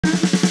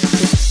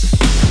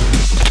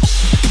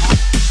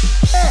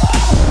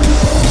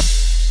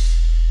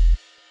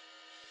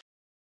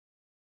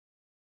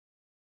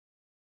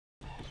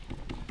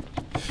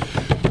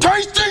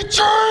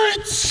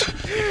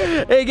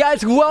Hey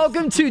guys,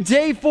 welcome to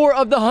day 4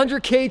 of the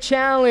 100K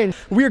challenge.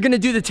 We're gonna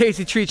do the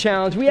Tasty Treat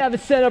challenge. We have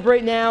it set up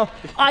right now.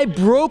 I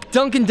broke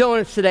Dunkin'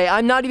 Donuts today.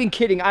 I'm not even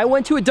kidding. I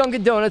went to a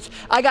Dunkin' Donuts.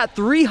 I got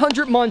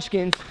 300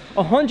 munchkins,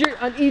 100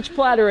 on each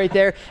platter right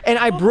there, and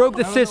I broke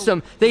the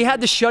system. They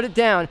had to shut it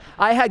down.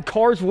 I had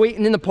cars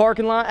waiting in the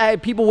parking lot. I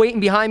had people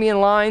waiting behind me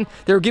in line.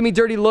 They were giving me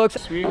dirty looks.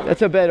 That's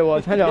how bad it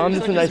was. I know, I'm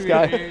just a nice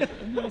guy.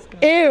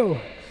 Ew,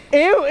 ew,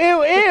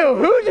 ew, ew.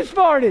 Who just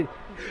farted?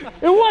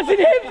 It wasn't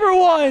him for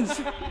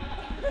once.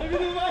 Look at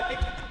the leg.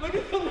 Look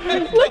at the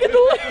leg. Look at the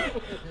leg.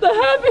 The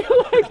happy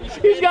leg.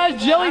 He's got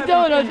jelly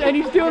donuts and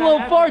he's doing little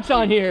farts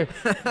on here.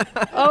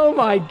 Oh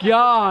my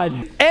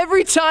God.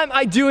 Every time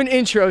I do an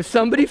intro,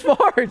 somebody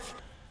farts.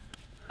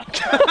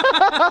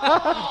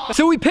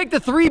 So we picked the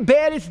 3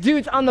 baddest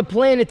dudes on the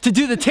planet to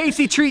do the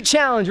Tasty Treat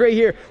challenge right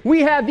here.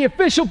 We have the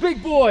official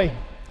big boy.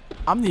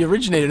 I'm the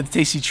originator of the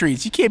Tasty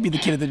Treats. You can't be the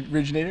kid of the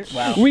originator.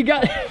 Wow. We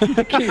got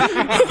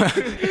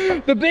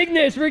the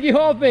bigness, Ricky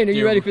Hoffman. Are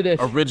you ready for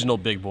this? Original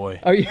big boy.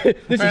 Are you?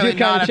 This is your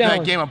kind of challenge.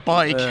 That game of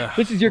bike.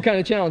 This is your kind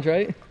of challenge,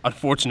 right?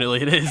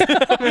 Unfortunately, it is.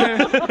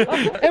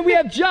 And we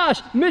have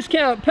Josh,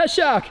 Miscount,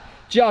 Peshak.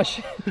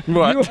 Josh,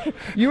 what?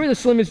 You are the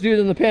slimmest dude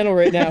on the panel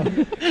right now.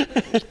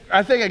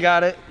 I think I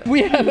got it.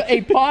 We have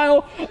a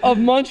pile of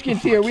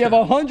munchkins here. We have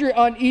 100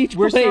 on each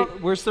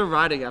plate. We're still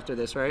riding after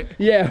this, right?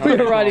 Yeah,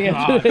 we're riding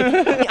after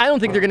this. I don't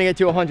think they're gonna get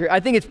to 100.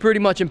 I think it's pretty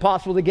much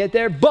impossible to get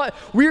there, but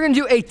we're gonna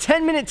do a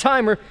 10-minute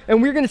timer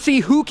and we're gonna see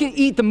who can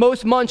eat the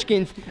most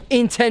munchkins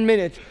in 10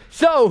 minutes.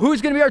 So,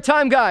 who's gonna be our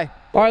time guy?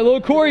 All right, little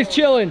Corey's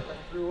chilling.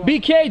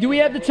 BK, do we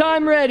have the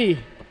time ready?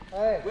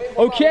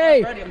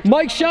 Okay,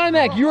 Mike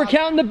Shymack, you are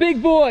counting the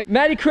big boy.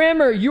 Matty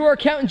Cranmer, you are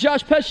counting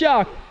Josh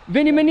Peshak.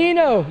 Vinny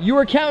Menino, you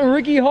are counting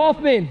Ricky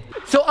Hoffman.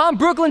 So on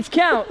Brooklyn's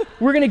count,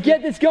 we're gonna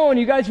get this going.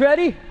 You guys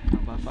ready?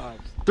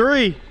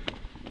 3,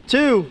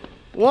 2,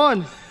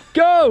 1.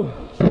 Go!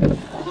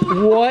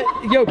 What?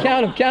 Yo,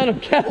 count him, count him,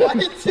 count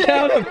him.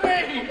 Count him.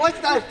 What's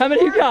that? How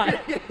many you got?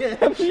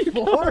 How many you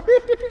got?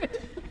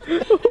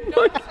 Oh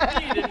look at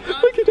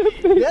that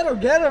face. Get him,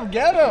 get him,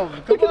 get him.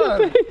 Come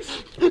on.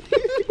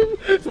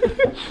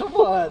 Come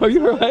on. Are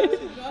you alright?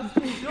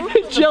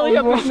 Jelly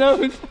up his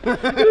nose.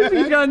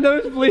 He's got a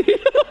nosebleed.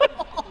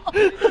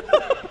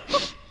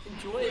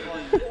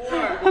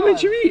 How many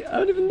did you eat? I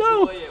don't even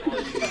know.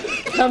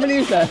 How many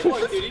is that?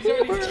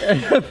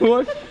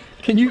 4?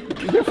 Can you,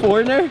 is there 4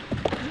 in there?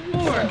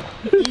 4.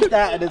 Eat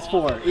that and it's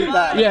 4. Eat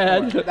that.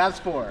 Yeah. That's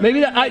 4.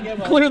 Maybe that,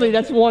 clearly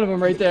that's one of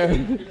them right there.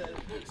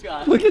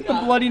 Look at the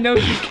bloody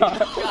nose he's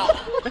got.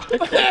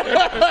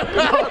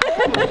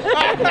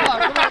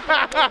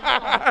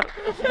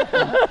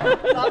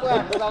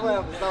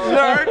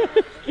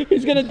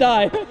 He's gonna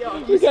die.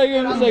 We gotta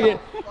give him a second.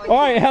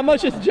 All right, how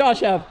much does Josh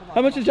have?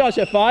 How much does Josh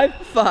have? 5?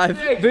 5.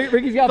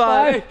 Ricky's got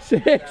 5?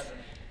 6?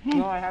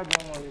 No, I had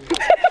one more.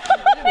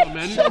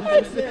 Man.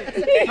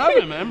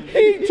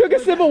 He took a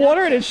sip of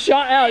water and it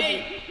shot out.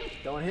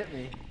 Don't hit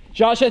me.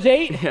 Josh has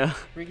 8? Yeah.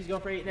 Ricky's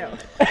going for 8 now.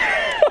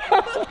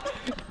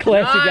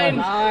 Classic guy.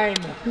 9.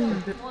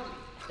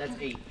 That's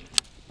 8.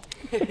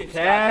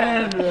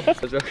 10.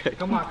 That's okay.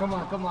 Come on, come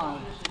on, come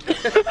on. 10.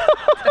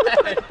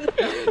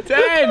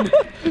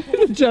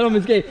 The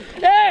gentleman's game.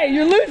 Hey,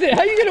 you're losing.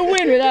 How are you gonna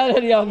win without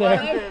any on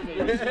there?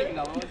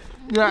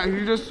 Yeah,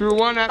 you just threw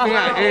one at me.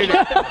 I ate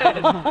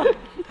it.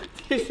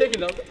 He's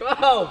taking up.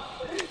 12.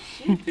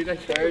 Dude, I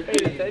carried.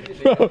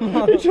 Bro,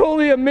 it's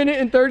only 1 minute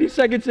and 30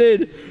 seconds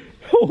in.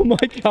 Oh my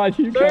God,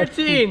 you guys.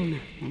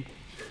 13.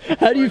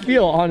 How do you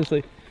feel,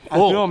 honestly? I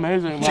feel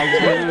amazing.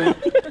 Like,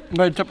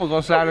 very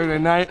typical Saturday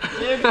night.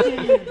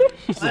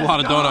 It's a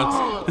lot of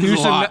donuts. You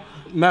should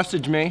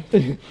message me.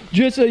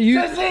 Just a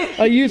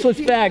useless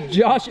fact,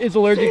 Josh is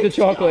allergic to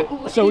chocolate,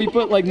 so we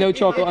put like no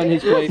chocolate on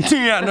his plate.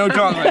 Yeah, no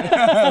chocolate.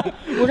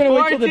 We're gonna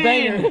wait till the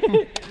banger.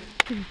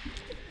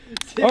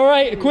 All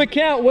right, a quick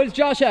count. What does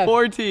Josh have?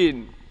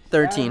 14.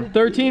 13.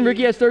 13,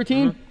 Ricky has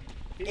 13?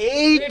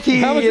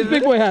 18. How much does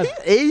Big Boy have?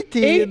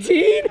 18.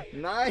 18?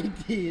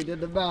 19 in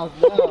the mouth.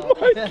 Oh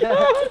my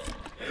God.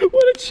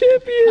 What a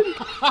champion.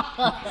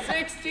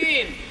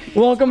 16.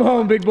 Welcome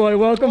home, Big Boy.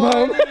 Welcome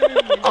home.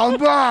 I'm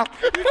back.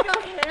 He's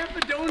got half a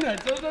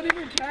donut. Those don't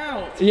even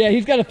count. Yeah,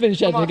 he's got to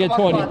finish out to get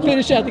 20.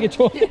 Finish out to get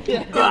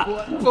 20.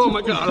 Oh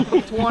my God.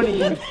 20.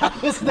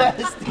 That was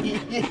nasty.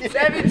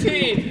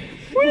 17.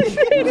 What is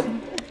this?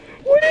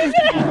 What is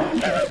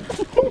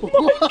that? Oh my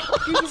God.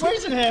 He's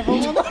raising him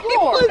on the floor. Oh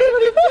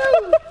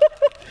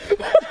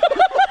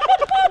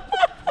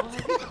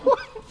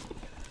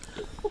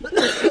my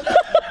God.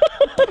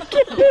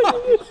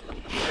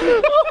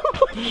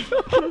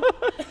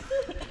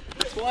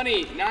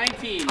 20,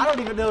 19. I don't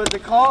even know what to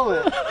call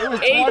it. It was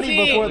 20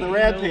 18. Before the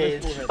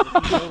rampage.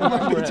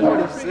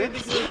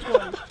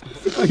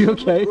 26. Are you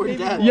okay?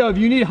 Yo, if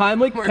you need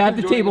Heimlich, tap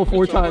the table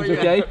 4 times,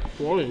 okay?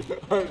 20.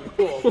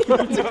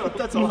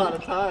 That's a lot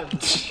of time.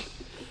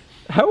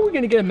 How are we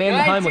gonna get a man to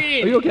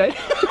Heimlich? Are you okay?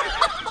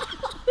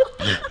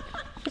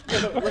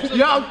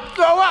 Yo,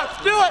 throw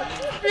up. Do it.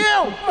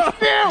 Phew.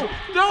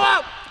 Throw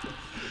up.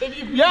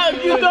 Yeah,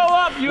 if you throw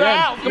up, you're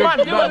out. Come on,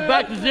 do it.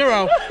 Back to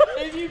 0.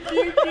 If you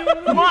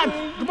Come on,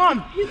 come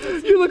on.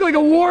 You look like a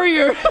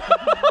warrior.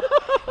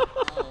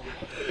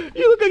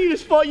 You look like you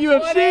just fought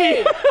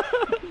UFC.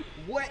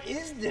 What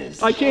is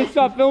this? I can't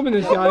stop filming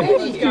this guy.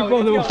 It's too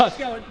fun to watch.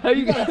 How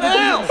you going?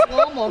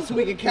 Slow-mo so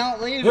we can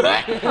count later.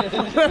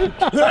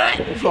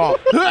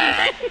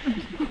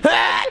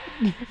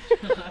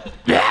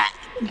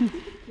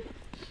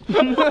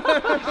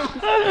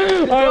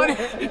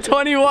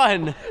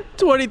 21,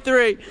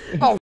 23.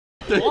 Oh,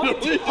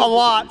 a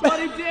lot.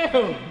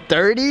 22.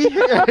 30?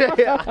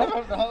 I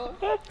don't know.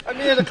 I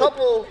mean, there's a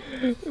couple.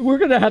 We're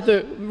gonna have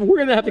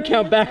to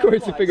count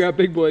backwards to figure out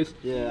big boys.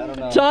 Yeah, I don't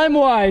know. Time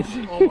wise.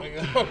 Oh my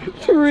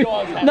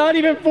god. Not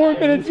even 4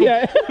 minutes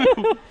yet.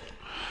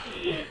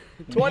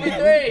 23.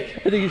 I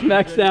think he's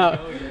maxed out.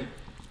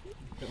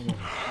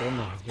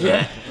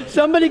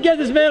 Somebody get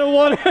this man a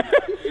water.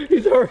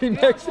 He's already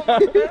maxed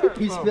out.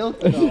 He's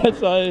filthy.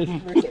 That's all it is.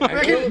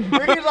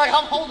 Ricky's like,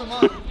 I'm holding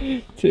on.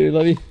 Dude,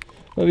 let me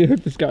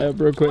hook this guy up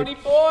real quick.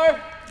 24.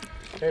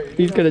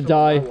 He's gonna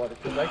die.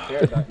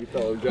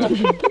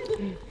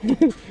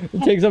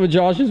 Take some of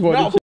Josh's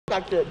water.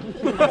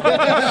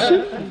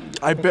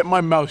 I bit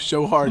my mouth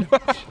so hard.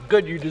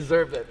 Good, you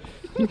deserved it.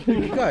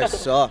 You guys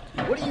suck.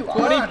 What are you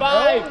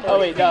 25. Oh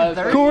wait, no.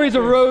 Corey's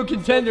a rogue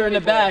contender in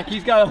the back.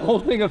 He's got a whole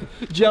thing of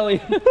jelly.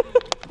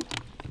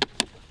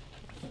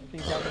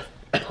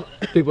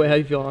 Big boy, how do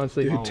you feel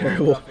honestly? Dude,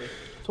 terrible.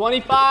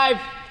 25.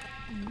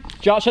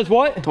 Josh has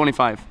what?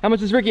 25. How much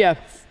does Ricky have?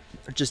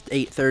 Just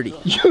 8:30.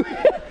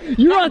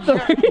 You're on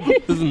 30.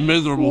 This is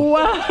miserable.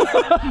 Wow.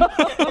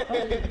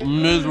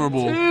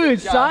 Miserable. Dude,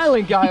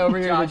 silent guy over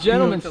here, the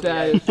gentleman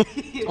status.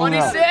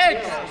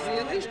 26.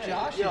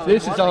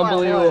 This is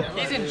unbelievable.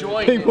 He's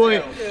enjoying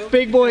it.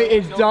 Big boy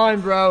is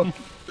done, bro.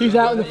 He's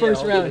out in the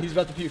first round. He's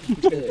about to puke. He's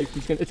gonna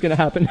puke. It's gonna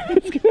happen.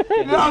 It's gonna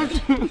happen.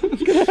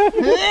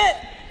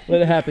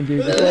 Let it happen,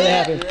 dude. Just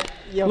let it happen.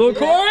 Little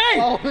Corey!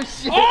 Oh,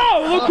 shit.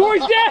 Oh, little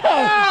Corey's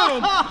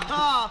down!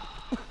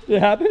 Did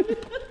it happen?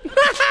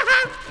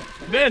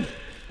 Man.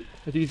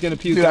 I think he's gonna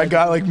puke. Dude, I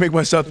gotta like make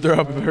myself throw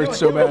up if it hurts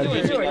so bad.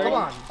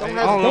 Come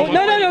on.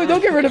 No,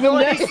 don't get rid of him.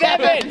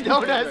 27.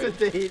 Don't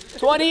hesitate.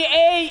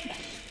 28.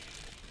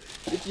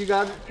 If you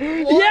got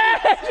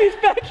Yes, he's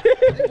back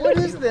here. What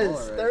is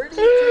this? 30?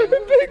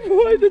 Big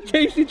boy, the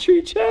Tasty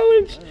Treat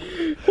Challenge.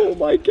 Oh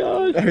my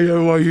God. I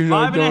know why you're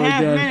not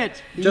 5.5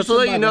 minutes. Just to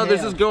let you know,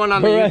 this is going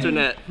on the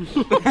internet.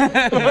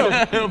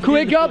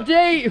 Quick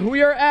update.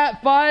 We are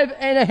at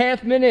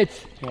 5.5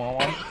 minutes.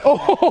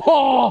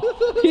 Oh,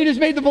 he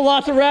just made the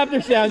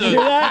Velociraptor sound. You hear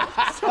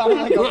that? Sound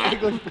like a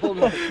English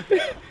bulldog.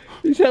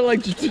 He sounded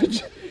like.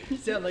 He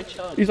sound like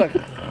Chug. He's like.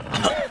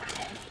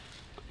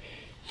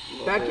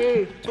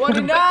 Becky.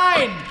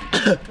 29.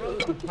 It's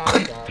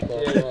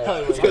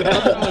gonna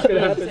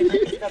happen.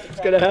 It's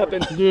gonna happen.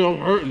 Dude, I'm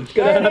hurting. It's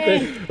gonna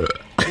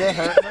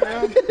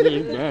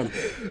happen.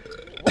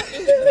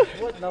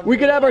 We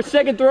could have our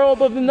second throw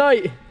up of the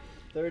night.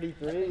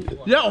 33.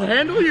 Yo,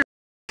 handle your.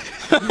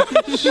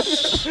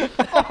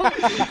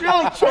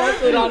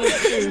 Chocolate on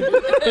his tooth.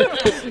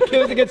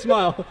 Give us a good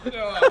smile.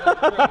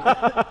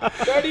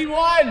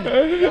 31.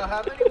 Yo,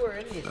 how many were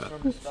in these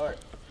from the start?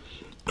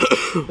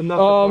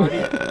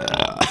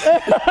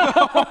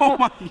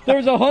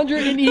 There's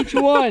 100 in each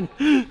one.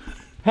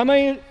 How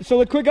many?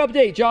 So a quick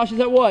update. Josh is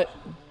at what?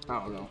 I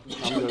don't know.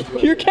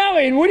 You're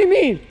counting. What do you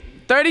mean?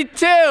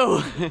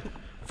 32.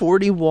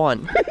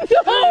 41.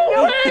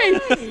 No way!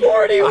 41.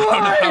 I don't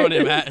know how many,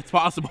 Matt. It's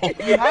possible.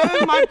 How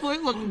does my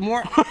plate look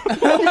more?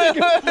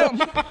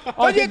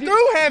 But you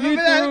threw half of it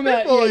at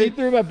Big Boy. Yeah, you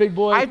threw him at Big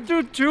Boy. I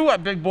threw 2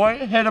 at Big Boy,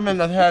 hit him in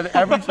the head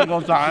every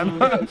single time.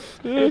 Like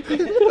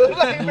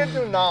went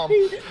through Nom.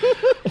 He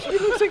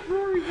looks like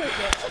Rory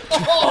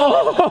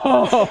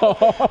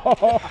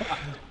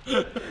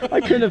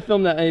I couldn't have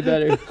filmed that any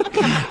better.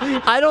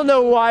 I don't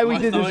know why we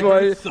did this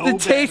one. The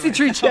Tasty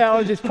Treat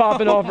Challenge is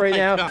popping off right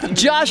now.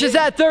 Josh is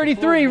at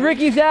 33.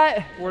 Ricky's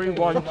at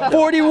 41.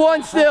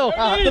 41 still.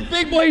 The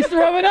big boy's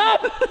throwing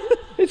up.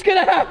 It's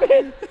gonna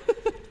happen.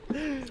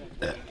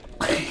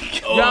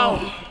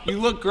 Yo, you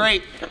look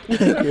great.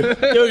 Dude,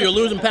 you're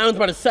losing pounds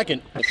by the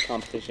second. It's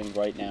competition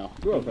right now.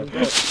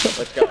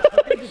 Let's go.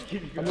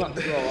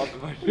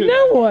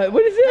 Now what?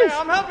 What is this?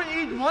 I'm helping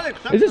you eat one.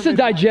 Is this a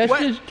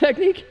digestive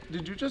technique?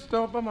 Did you just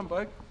throw up on my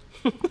bike?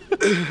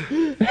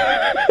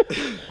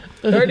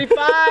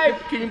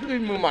 35. Can you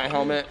please move my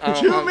helmet?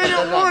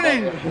 2-minute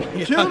warning.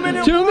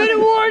 2-minute 2-minute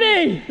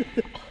warning.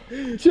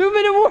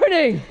 2-minute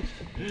warning.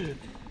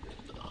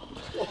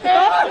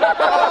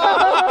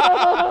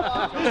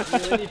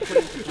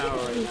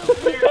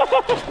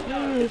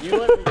 You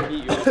let me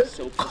beat you. I'm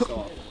so pissed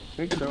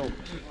off.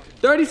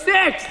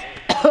 36.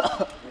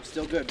 I'm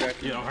still good,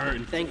 Becky. Yeah, I'm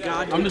hurting. Thank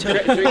God. I'm just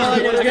Thank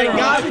God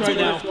right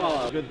now.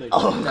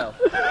 Oh no.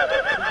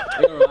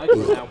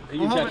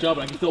 You catch up,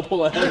 I can still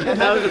pull ahead.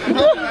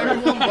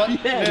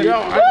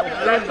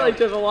 That's like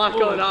there's a lot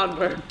going on,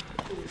 bro.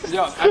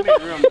 Yo, I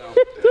made room though.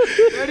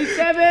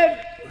 37.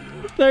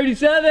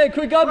 37,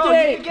 quick Bro, you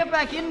update. can get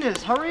back in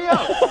this. Hurry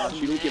up.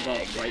 You don't give up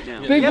right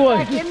now. Big Get boy.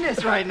 back in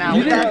this right now.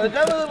 You didn't-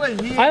 That doesn't look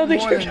like he I don't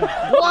think more you're than-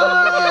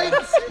 What?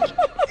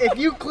 If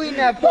you clean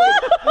that plate.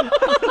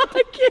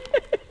 I can't.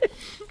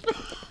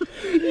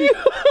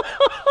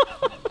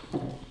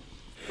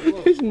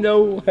 There's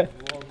no way.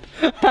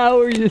 How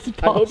are you this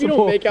possible? I hope you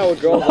don't make out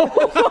with girls.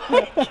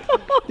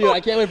 Dude, I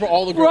can't wait for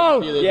all the girls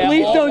Bro, to see this.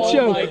 please don't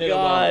choke. Oh my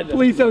god.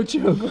 Please don't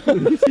choke.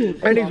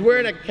 And he's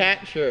wearing a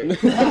cat shirt.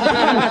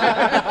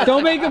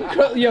 Don't make him,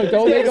 don't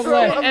make him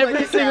laugh.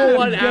 Every single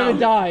one He's gonna out.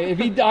 die. If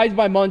he dies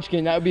by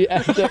Munchkin, that would be I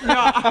would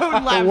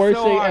laugh the worst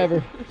so thing hard.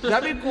 ever.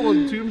 That'd be cool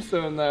in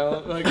Tombstone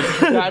though. Like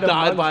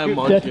Died by a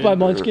monkey. Death by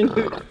Munchkin. He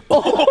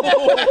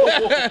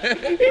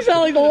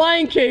sounds like the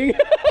Lion King.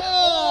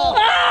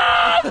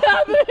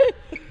 Stop it.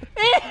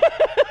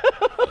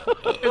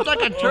 It's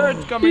like a turd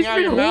coming He's out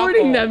of been your mouth.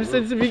 hoarding them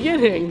since the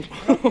beginning.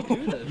 Oh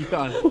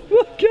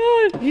my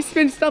God. He's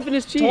been stuff in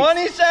his cheeks.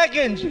 20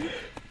 seconds.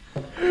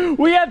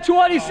 We have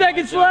 20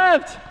 seconds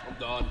left.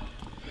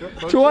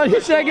 20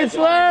 seconds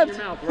left.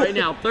 Right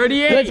now,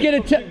 38. Let's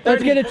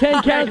get a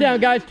 10 countdown,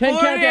 guys. 10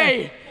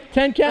 countdown.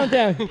 10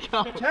 countdown.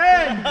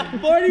 10,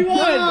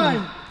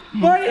 41,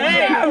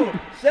 42,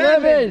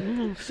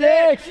 7,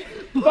 6,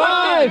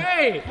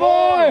 5,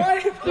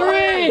 4,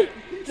 3,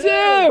 2,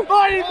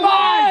 1.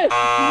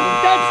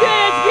 That's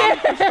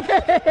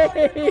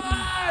it.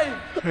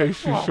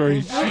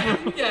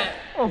 Yay!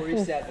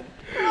 47.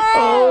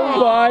 Oh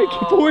my,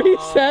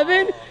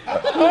 47?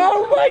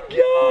 Oh my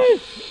God!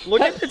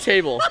 Look at the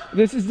table.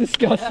 This is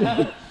disgusting.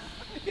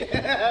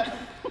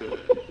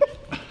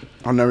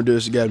 I'll never do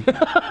this again. This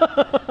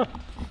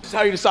is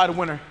how you decide a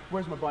winner.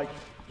 Where's my bike?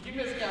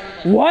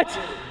 What?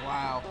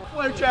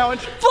 Flare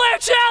challenge. Flare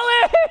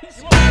challenge!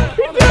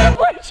 He did a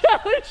flare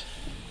challenge!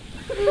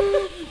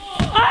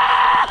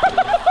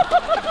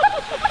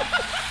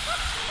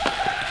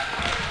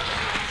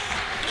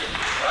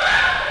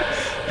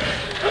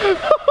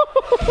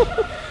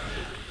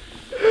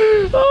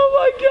 Oh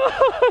my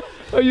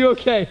God! Are you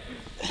okay?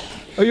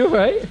 Are you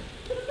alright?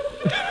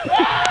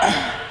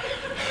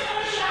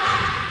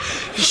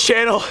 This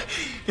channel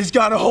has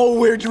gone a whole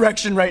weird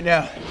direction right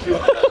now.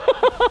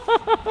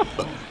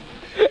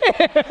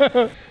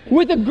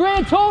 With a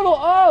grand total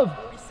of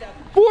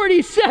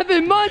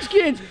 47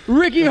 munchkins!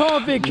 Ricky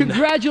Hoffman,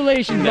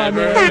 congratulations, my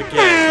man.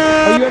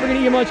 Are you ever gonna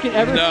eat a munchkin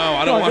ever? No,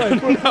 I don't want it.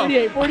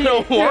 48, 48. I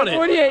don't want it.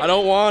 48. I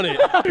don't want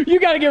it. You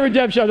gotta get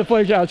redemption on the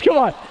flare challenge. Come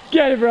on,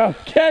 get it, bro.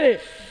 Get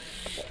it.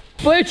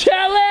 Flare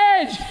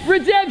challenge!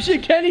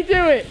 Redemption, can he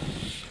do it?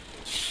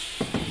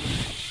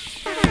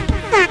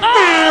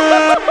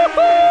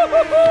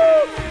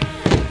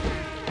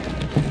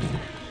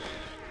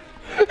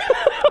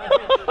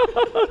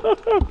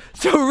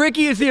 So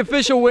Ricky is the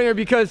official winner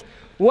because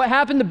what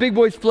happened to Big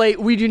Boy's plate,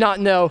 we do not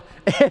know.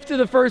 After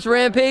the first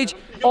rampage,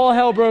 all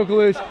hell broke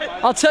loose.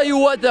 I'll tell you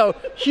what though,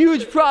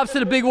 huge props to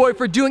the Big Boy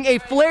for doing a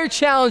flare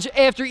challenge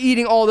after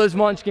eating all those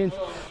munchkins.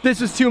 This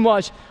was too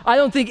much. I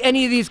don't think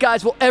any of these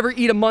guys will ever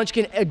eat a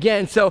munchkin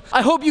again. So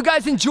I hope you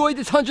guys enjoyed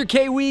this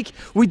 100K week.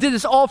 We did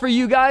this all for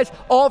you guys,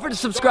 all for the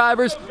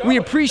subscribers. We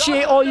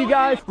appreciate all you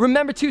guys.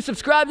 Remember to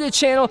subscribe to the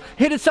channel.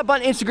 Hit us up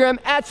on Instagram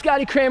at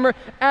Scotty Cranmer,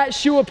 at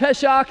Shua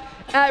Peshak,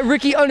 at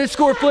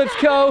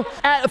Ricky_FlipsCo,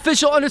 at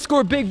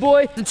official_Big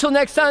Boy. Until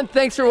next time,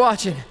 thanks for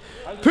watching.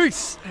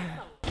 Peace.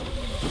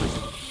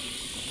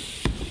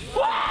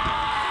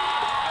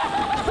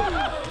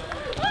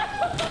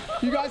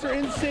 You guys are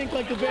in sync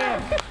like the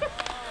band.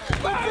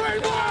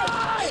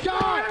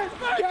 Scott,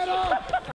 get up!